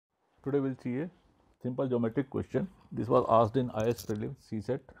Today we'll see a simple geometric question. This was asked in IAS prelims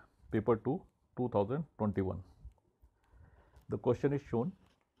CSAT paper 2 2021. The question is shown: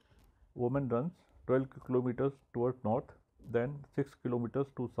 woman runs 12 kilometers toward north, then 6 kilometers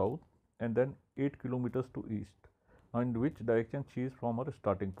to south, and then 8 kilometers to east. Now, in which direction she is from her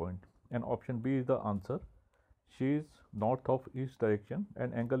starting point? And option B is the answer. She is north of east direction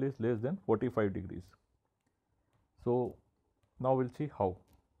and angle is less than 45 degrees. So now we'll see how.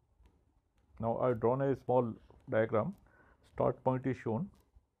 Now I have drawn a small diagram. Start point is shown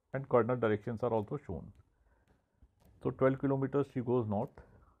and cardinal directions are also shown. So 12 kilometers she goes north,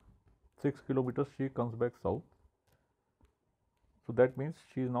 6 kilometers she comes back south. So that means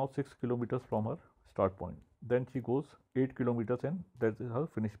she is now 6 kilometers from her start point. Then she goes 8 kilometers and that is her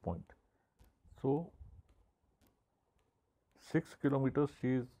finish point. So 6 kilometers she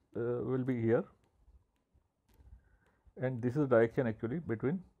is will be here, and this is direction actually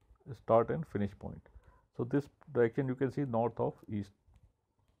between start and finish point. So this direction you can see north of east.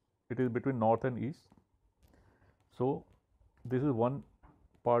 It is between north and east. So this is one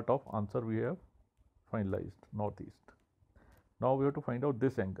part of answer we have finalized, northeast. Now we have to find out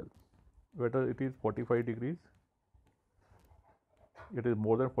this angle, whether it is 45 degrees, it is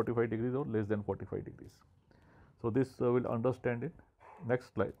more than 45 degrees or less than 45 degrees. So this will understand it.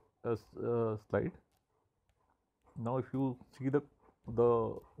 Next slide. Slide. Now if you see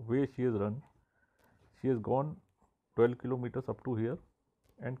the way she has run, she has gone 12 kilometers up to here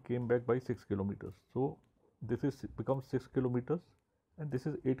and came back by 6 kilometers. So this is becomes 6 kilometers and this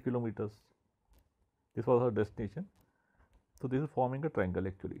is 8 kilometers. This was her destination. So this is forming a triangle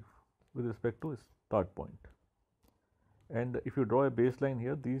actually with respect to start point. And if you draw a baseline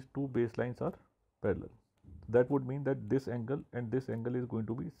here, these two baselines are parallel. That would mean that this angle and this angle is going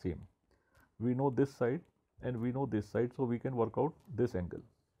to be same. We know this side and we know this side, so we can work out this angle.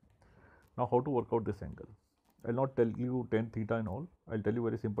 Now how to work out this angle? I'll not tell you tan theta and all. I'll tell you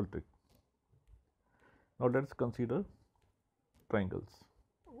very simple trick. Now let's consider triangles.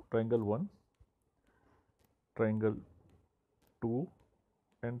 Triangle 1, triangle 2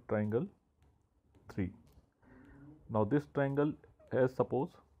 and triangle 3. Now this triangle has, suppose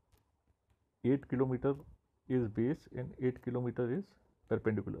 8 kilometer is base and 8 kilometer is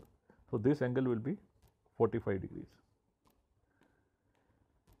perpendicular. So this angle will be 45 degrees.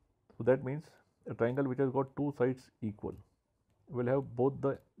 So that means a triangle which has got two sides equal will have both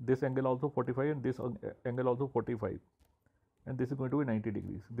this angle also 45 and this angle also 45, and this is going to be 90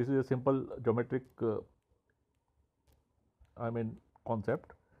 degrees. This is a simple geometric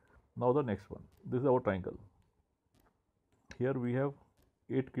concept. Now the next one, this is our triangle. Here we have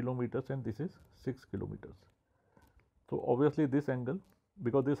 8 kilometers and this is 6 kilometers. So obviously this angle,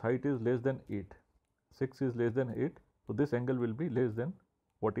 because this height is less than 8, 6 is less than 8, so this angle will be less than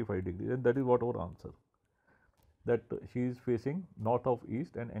 45 degrees, and that is what our answer, that she is facing north of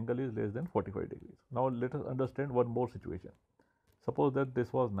east and angle is less than 45 degrees. Now let us understand one more situation. Suppose that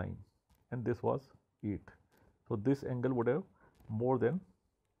this was 9 and this was 8. So this angle would have more than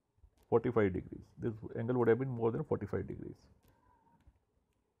 45 degrees. This angle would have been more than 45 degrees.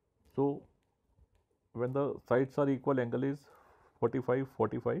 So when the sides are equal, angle is 45,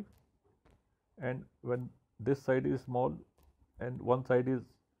 45, and when this side is small and one side is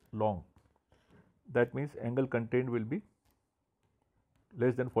long, that means angle contained will be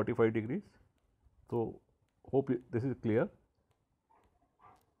less than 45 degrees. So hope this is clear.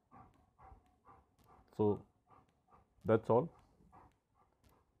 So that's all.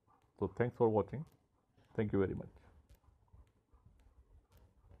 So thanks for watching. Thank you very much.